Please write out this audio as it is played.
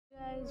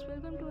Guys,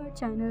 welcome to our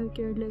channel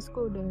Careless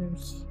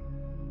Coders.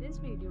 This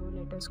video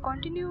let us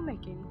continue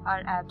making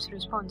our apps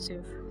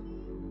responsive.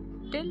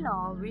 Till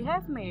now we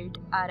have made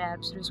our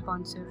apps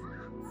responsive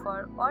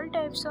for all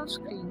types of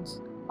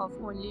screens of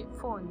only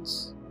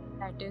phones,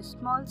 that is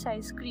small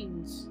size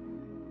screens,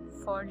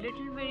 for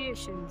little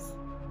variations.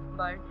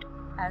 But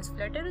as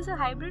Flutter is a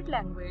hybrid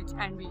language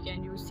and we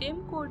can use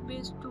same code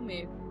base to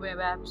make web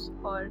apps,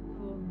 or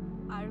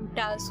our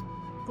task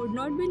would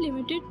not be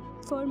limited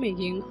for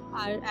making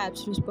our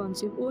apps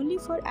responsive only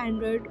for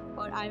Android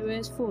or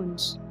iOS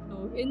phones.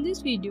 So in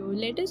this video,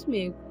 let us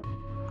make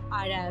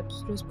our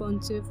apps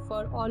responsive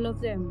for all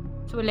of them.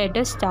 So let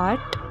us start.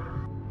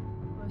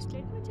 First,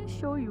 let me just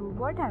show you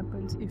what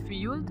happens if we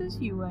use this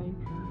UI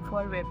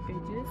for web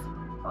pages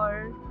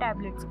or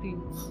tablet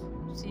screens.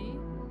 See,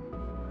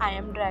 I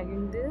am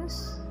dragging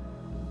this.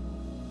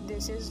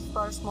 This is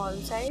for small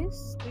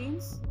size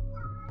screens,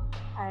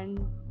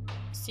 and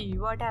see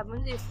what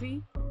happens if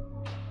we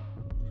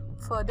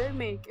further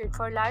make it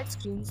for large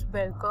screens.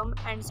 Welcome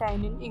and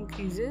sign in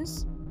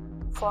increases,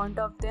 font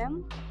of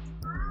them,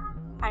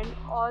 and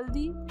all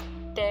the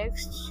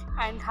text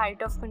and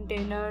height of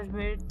container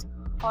width,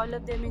 all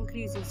of them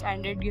increases,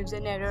 and it gives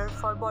an error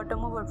for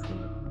bottom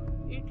overflow.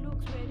 It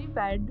looks very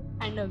bad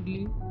and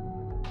ugly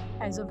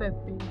as a web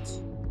page,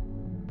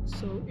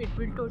 so it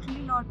will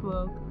totally not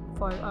work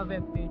for a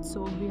web page.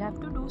 So we have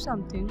to do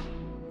something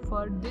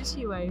for this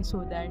UI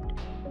so that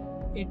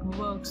it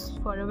works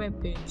for a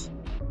web page.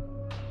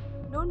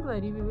 Don't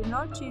worry, we will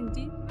not change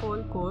the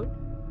whole code.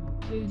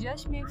 We'll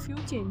just make few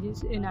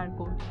changes in our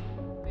code.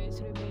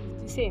 Base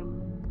remains the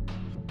same.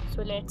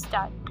 So let's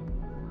start.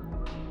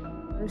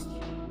 First,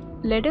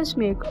 let us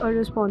make a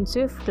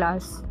responsive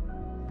class.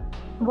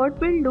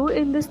 What we'll do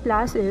in this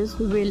class is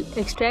we'll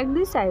extract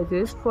the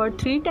sizes for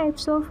three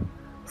types of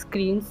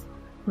screens,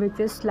 which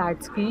is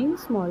large screen,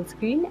 small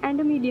screen, and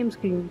a medium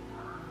screen,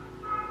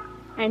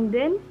 and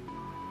then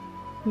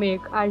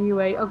make our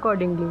UI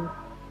accordingly.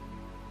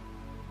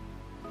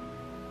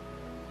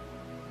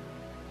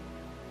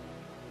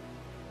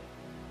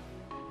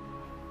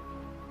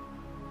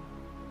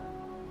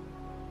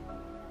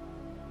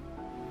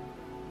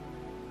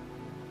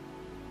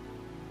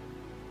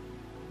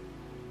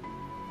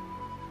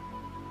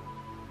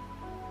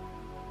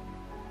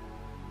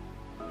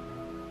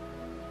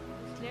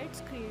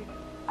 Let's create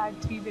our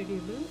three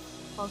variables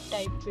of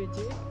type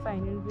widget,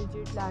 final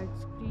widget, large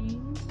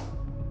screen,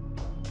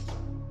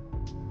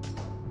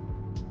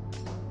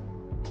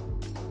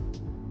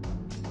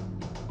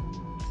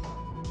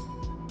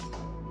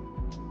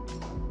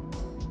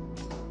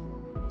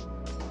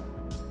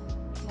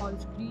 small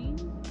screen,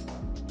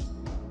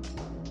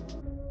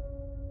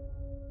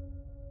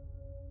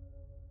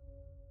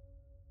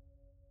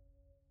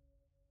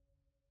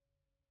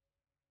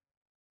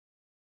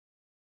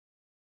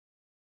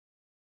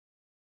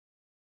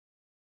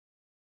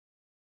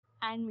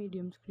 and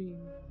medium screen.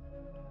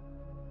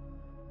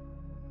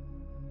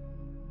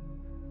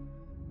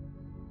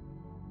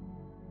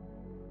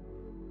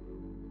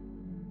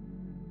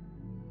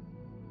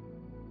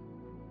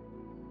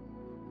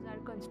 This is our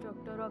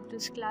constructor of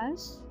this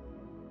class.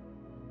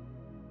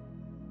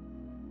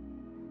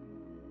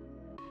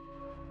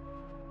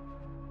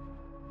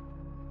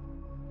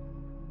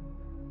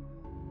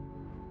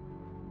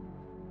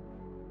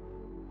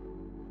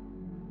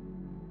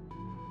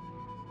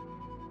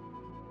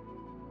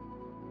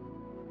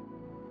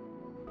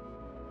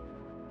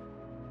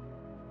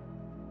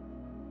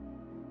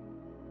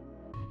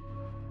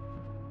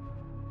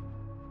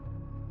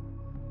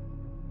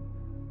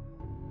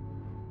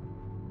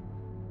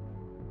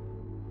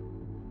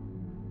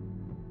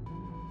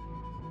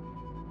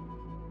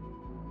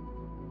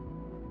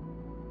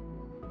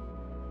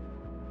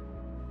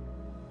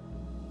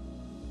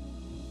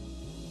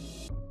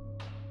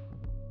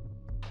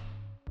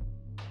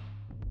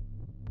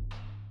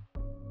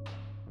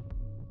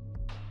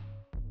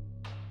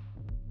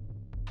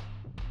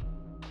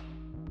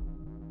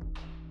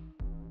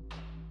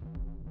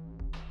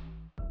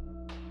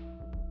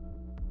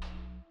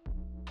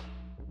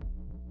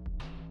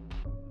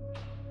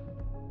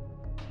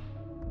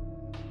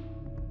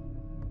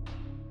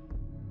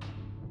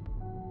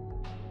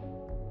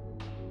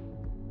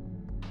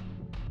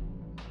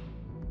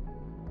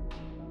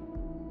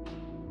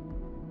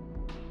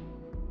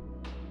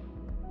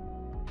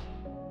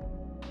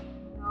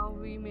 Now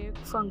we make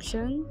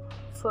function.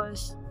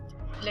 First,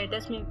 let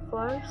us make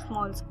for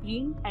small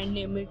screen and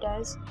name it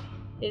as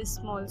is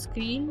small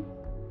screen,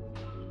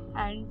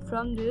 and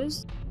from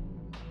this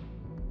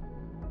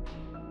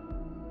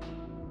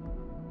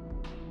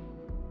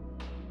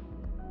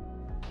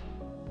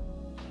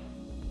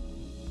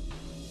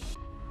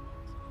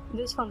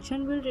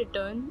function will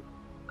return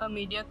a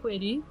media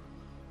query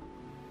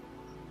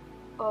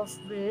of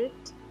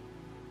width,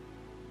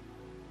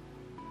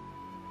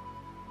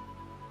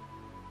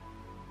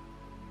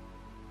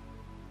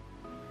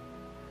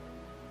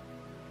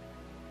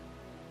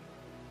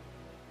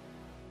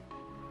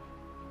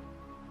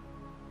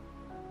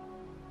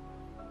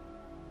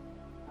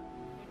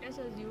 let us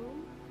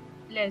assume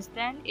less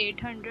than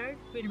 800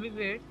 will be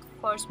width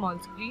for small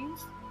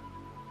screens.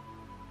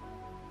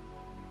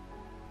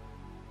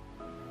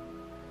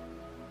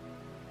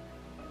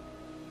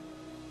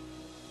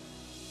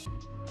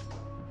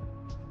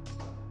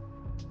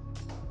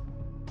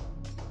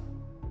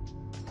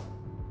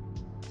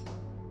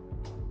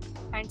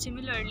 And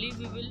similarly,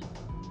 we will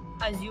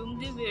assume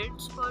the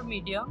widths for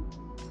medium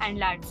and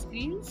large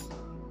screens.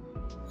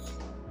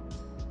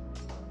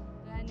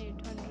 Then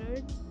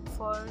 800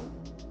 for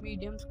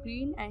medium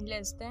screen and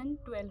less than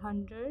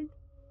 1200.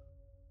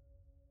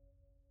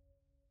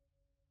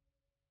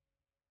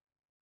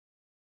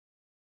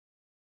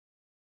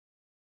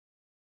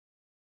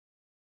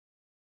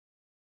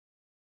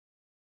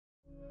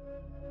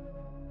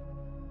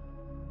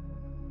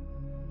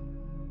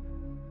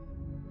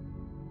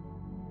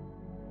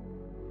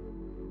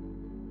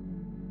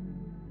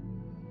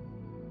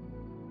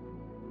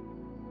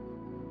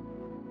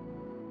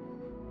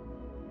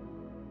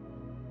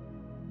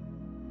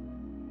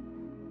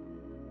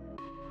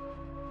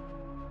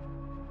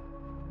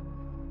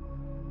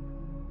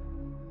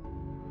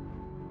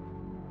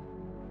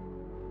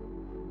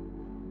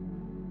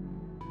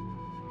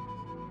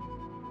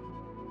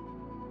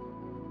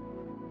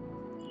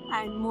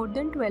 And more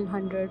than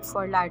 1200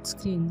 for large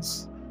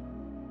screens.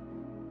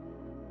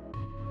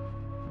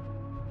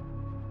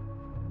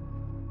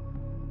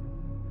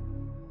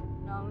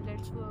 Now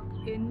let's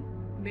work in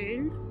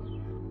build.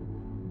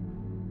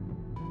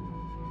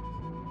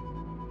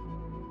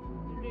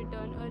 We'll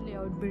return a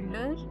layout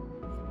builder,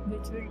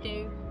 which will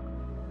take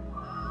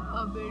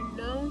a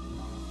builder,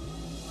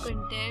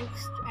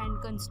 context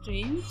and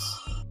constraints.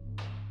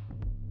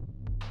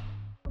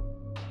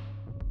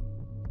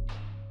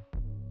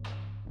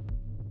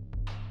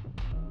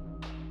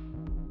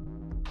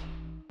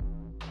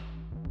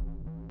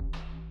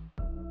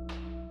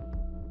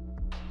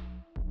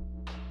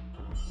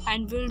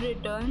 And will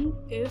return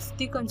if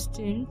the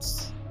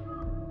constraints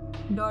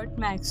dot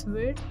max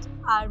width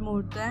are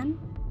more than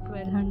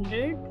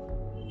 1200.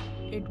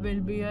 It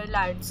will be a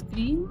large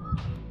screen.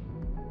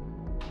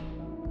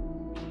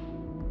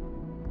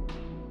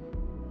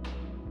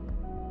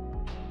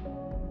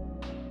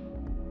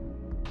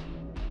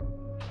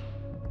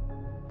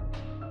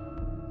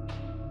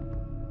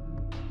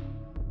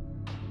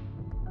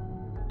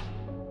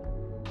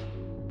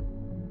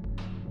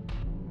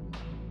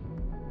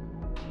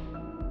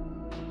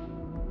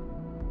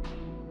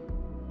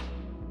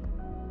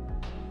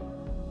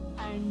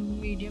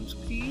 And medium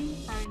screen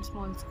and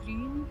small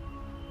screen.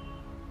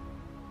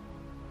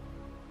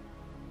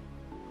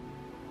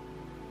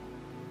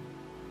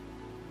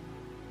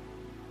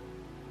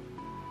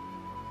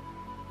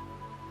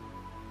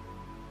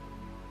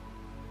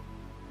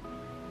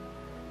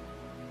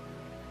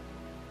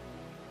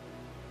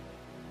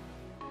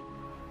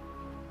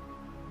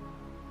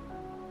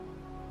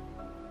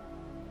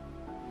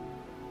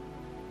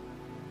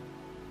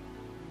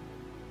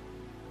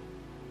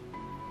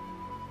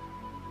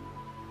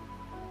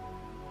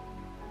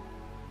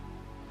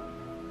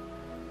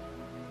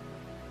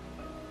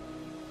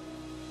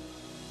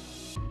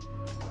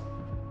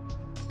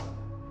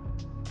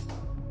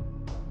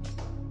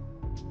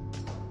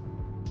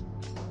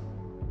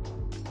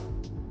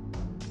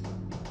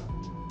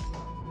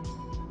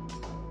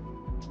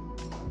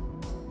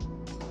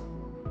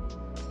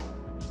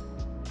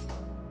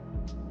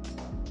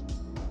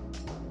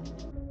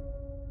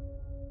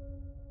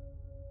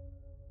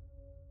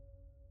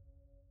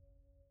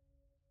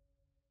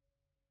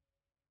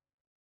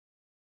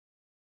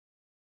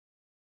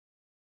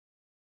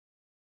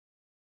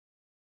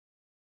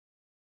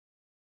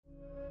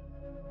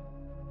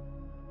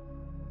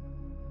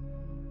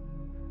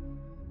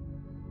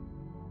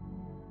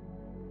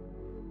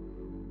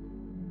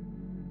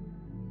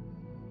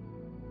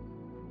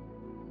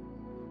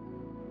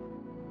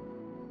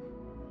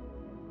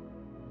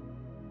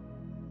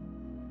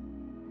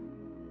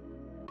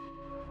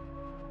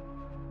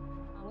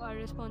 Our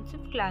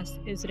responsive class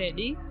is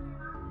ready.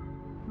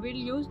 We'll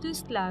use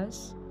this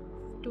class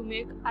to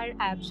make our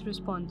apps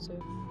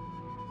responsive.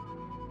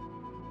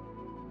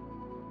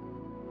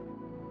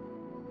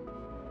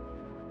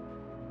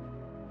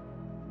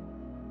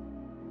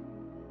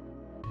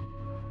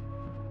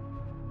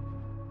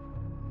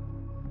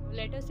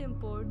 Let us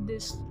import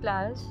this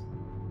class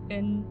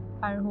in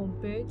our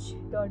homepage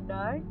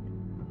 .dart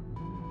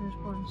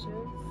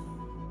responsive.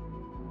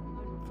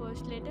 But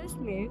first, let us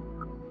make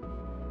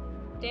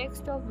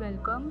text of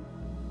welcome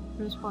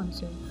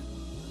responsive.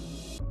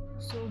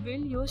 So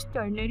we'll use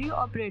ternary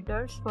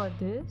operators for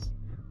this.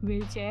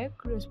 We'll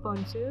check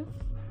responsive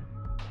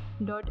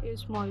dot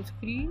is small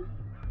screen.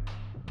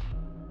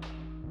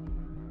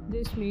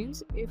 This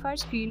means if our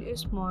screen is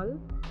small,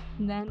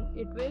 then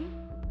it will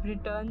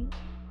return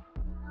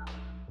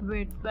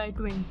width by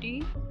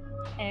 20,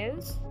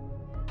 else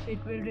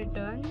it will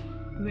return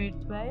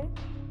width by,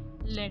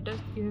 let us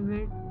give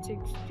it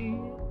 60,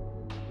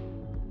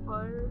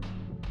 or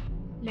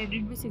let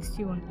it be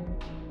 60 only.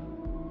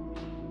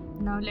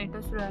 Now let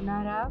us run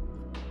our app.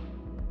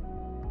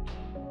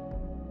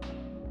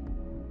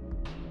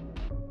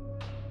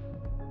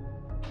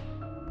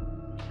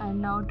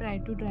 and now try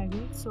to drag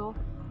it. So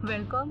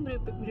welcome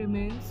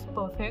remains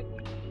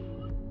perfect.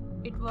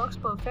 It works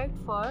perfect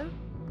for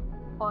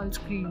all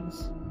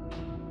screens.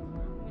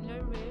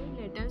 Similar way,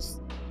 let us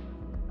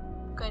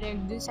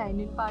correct the sign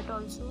in part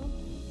also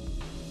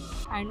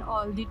and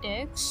all the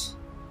text.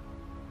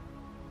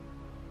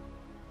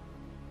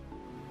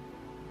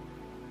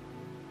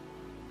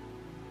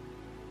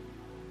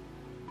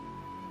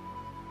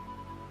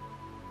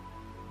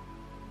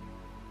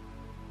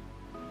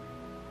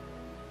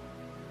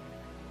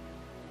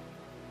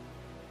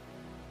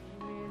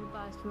 Email,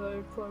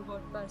 password,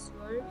 forgot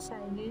password,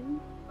 sign in,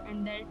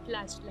 and that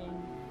last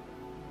line.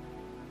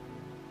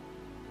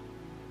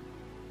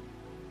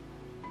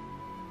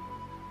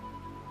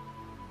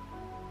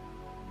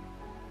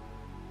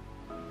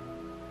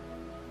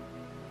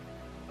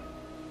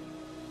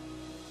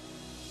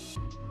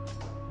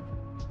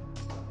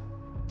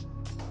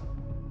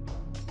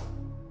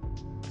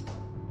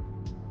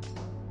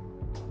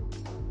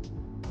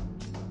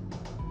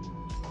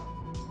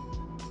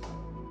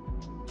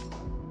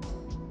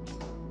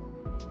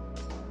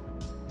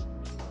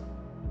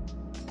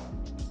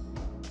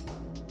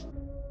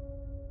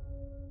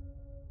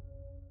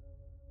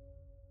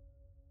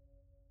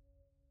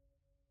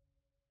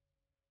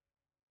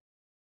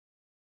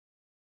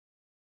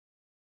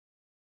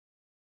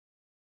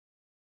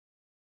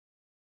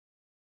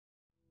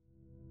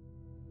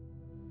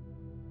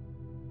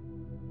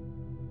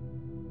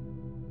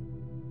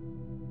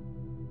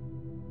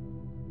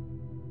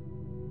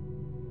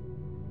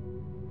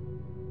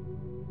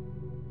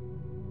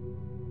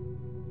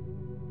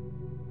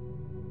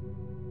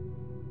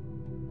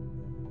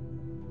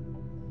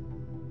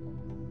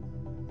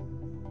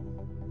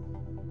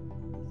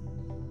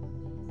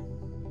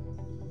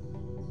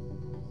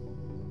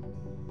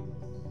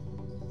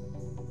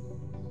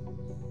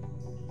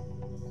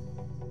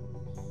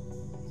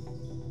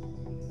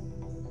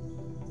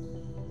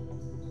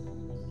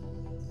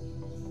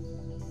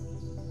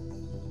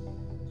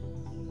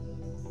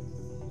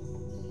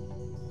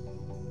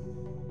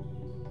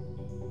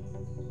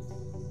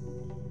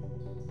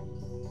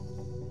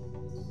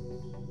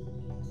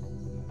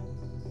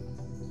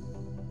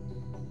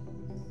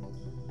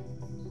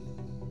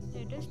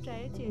 Let us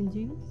try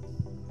changing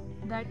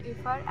that.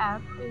 If our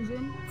app is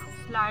in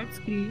flat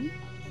screen,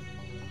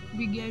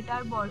 we get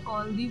our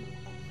all the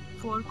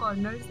four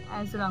corners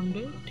as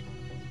rounded,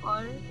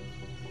 or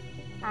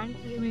and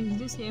remains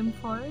the same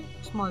for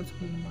small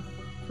screen.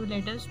 So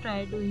let us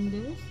try doing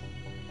this.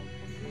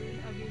 We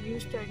will again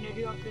use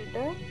ternary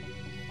operator.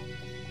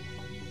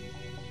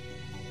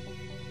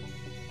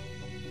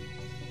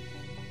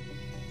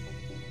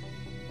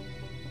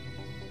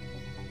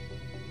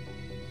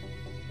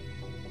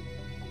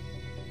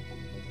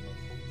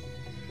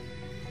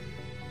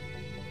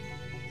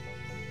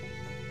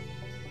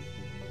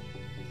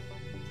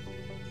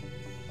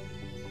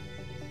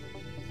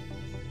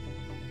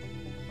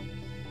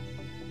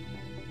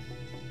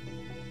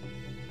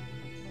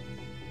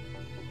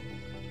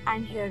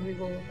 And here we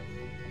go.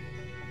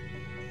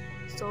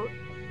 So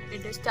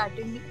it is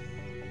starting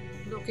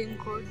looking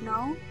good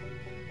now.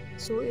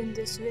 So in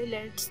this way,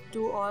 let's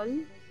do all.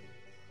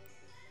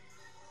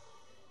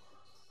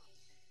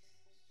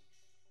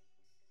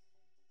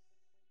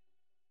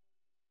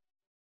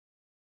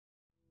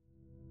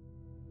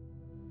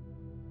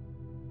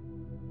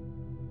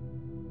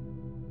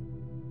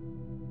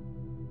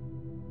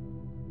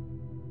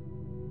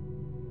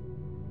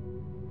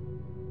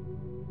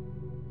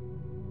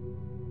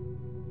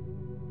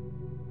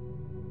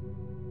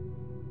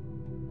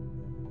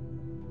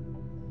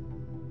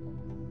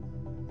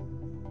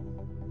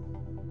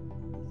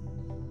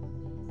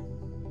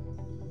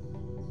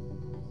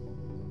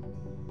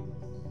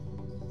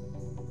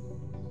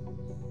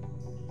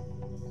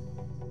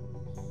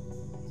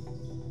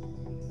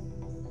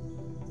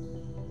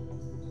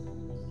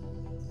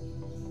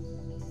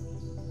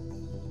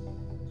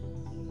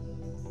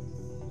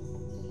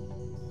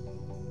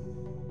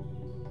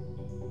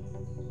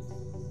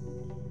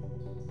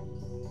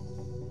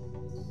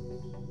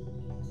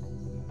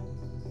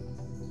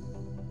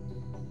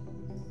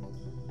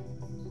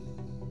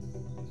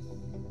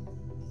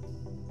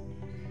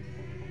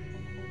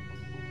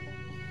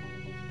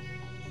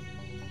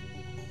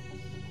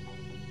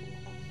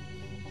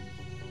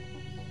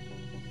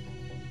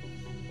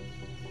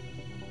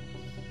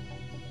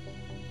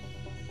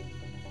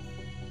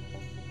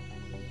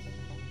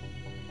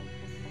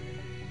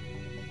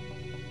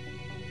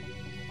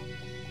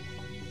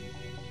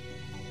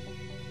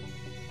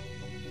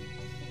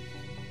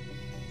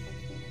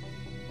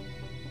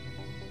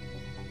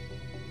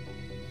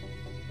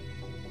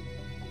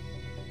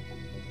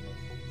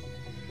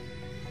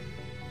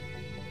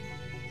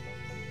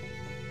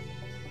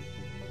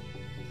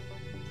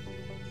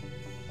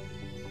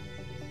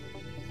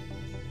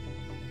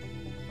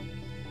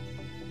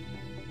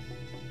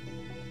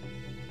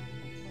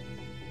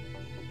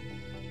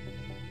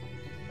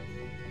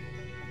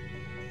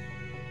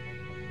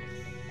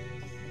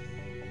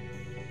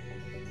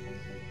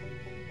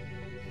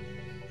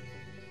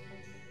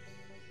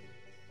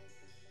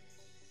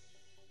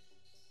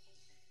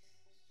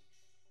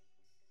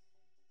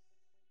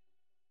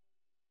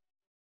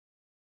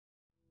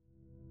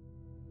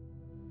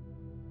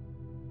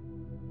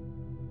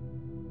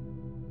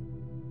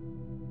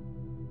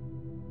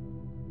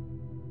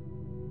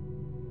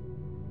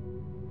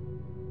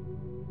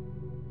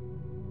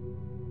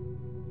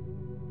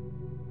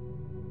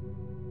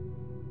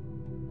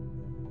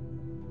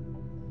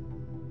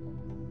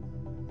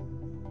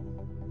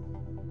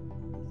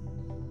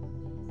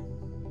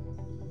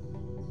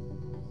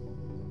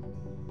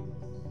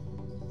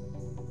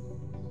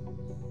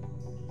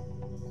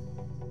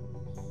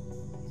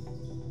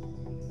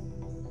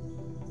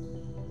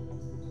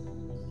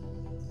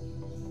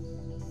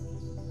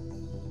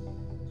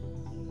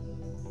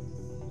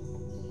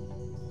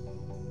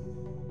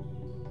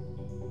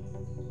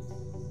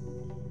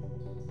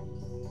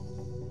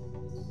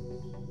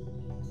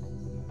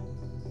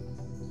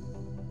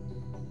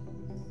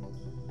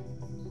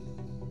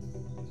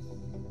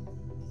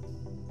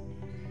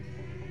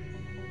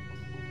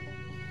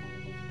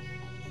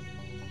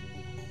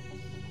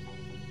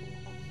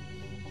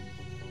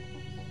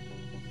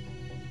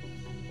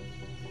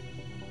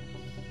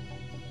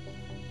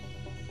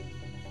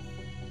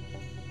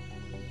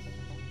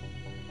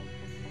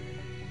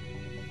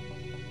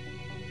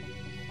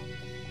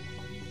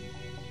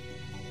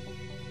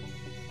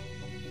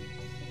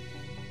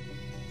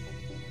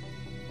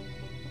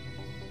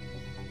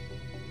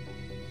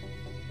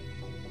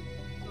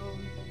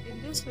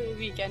 this way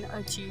we can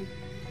achieve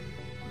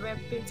web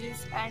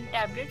pages and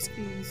tablet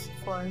screens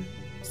for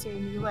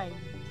same UI.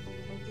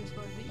 This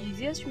was the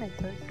easiest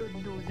method to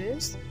do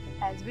this,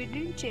 as we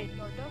didn't change a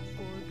lot of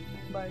code,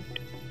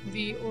 but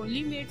we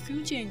only made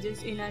few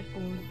changes in our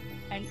code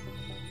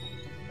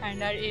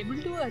and are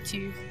able to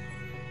achieve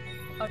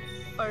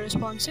a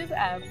responsive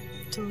app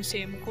through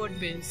same code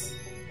base.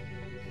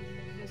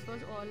 This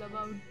was all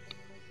about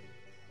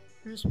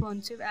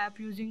responsive app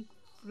using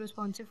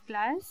responsive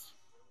class.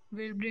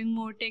 We'll bring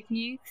more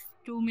techniques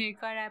to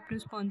make our app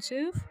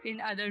responsive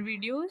in other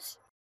videos.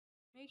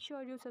 Make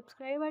sure you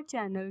subscribe our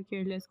channel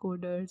Careless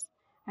Coders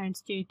and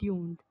stay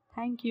tuned.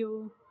 Thank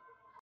you.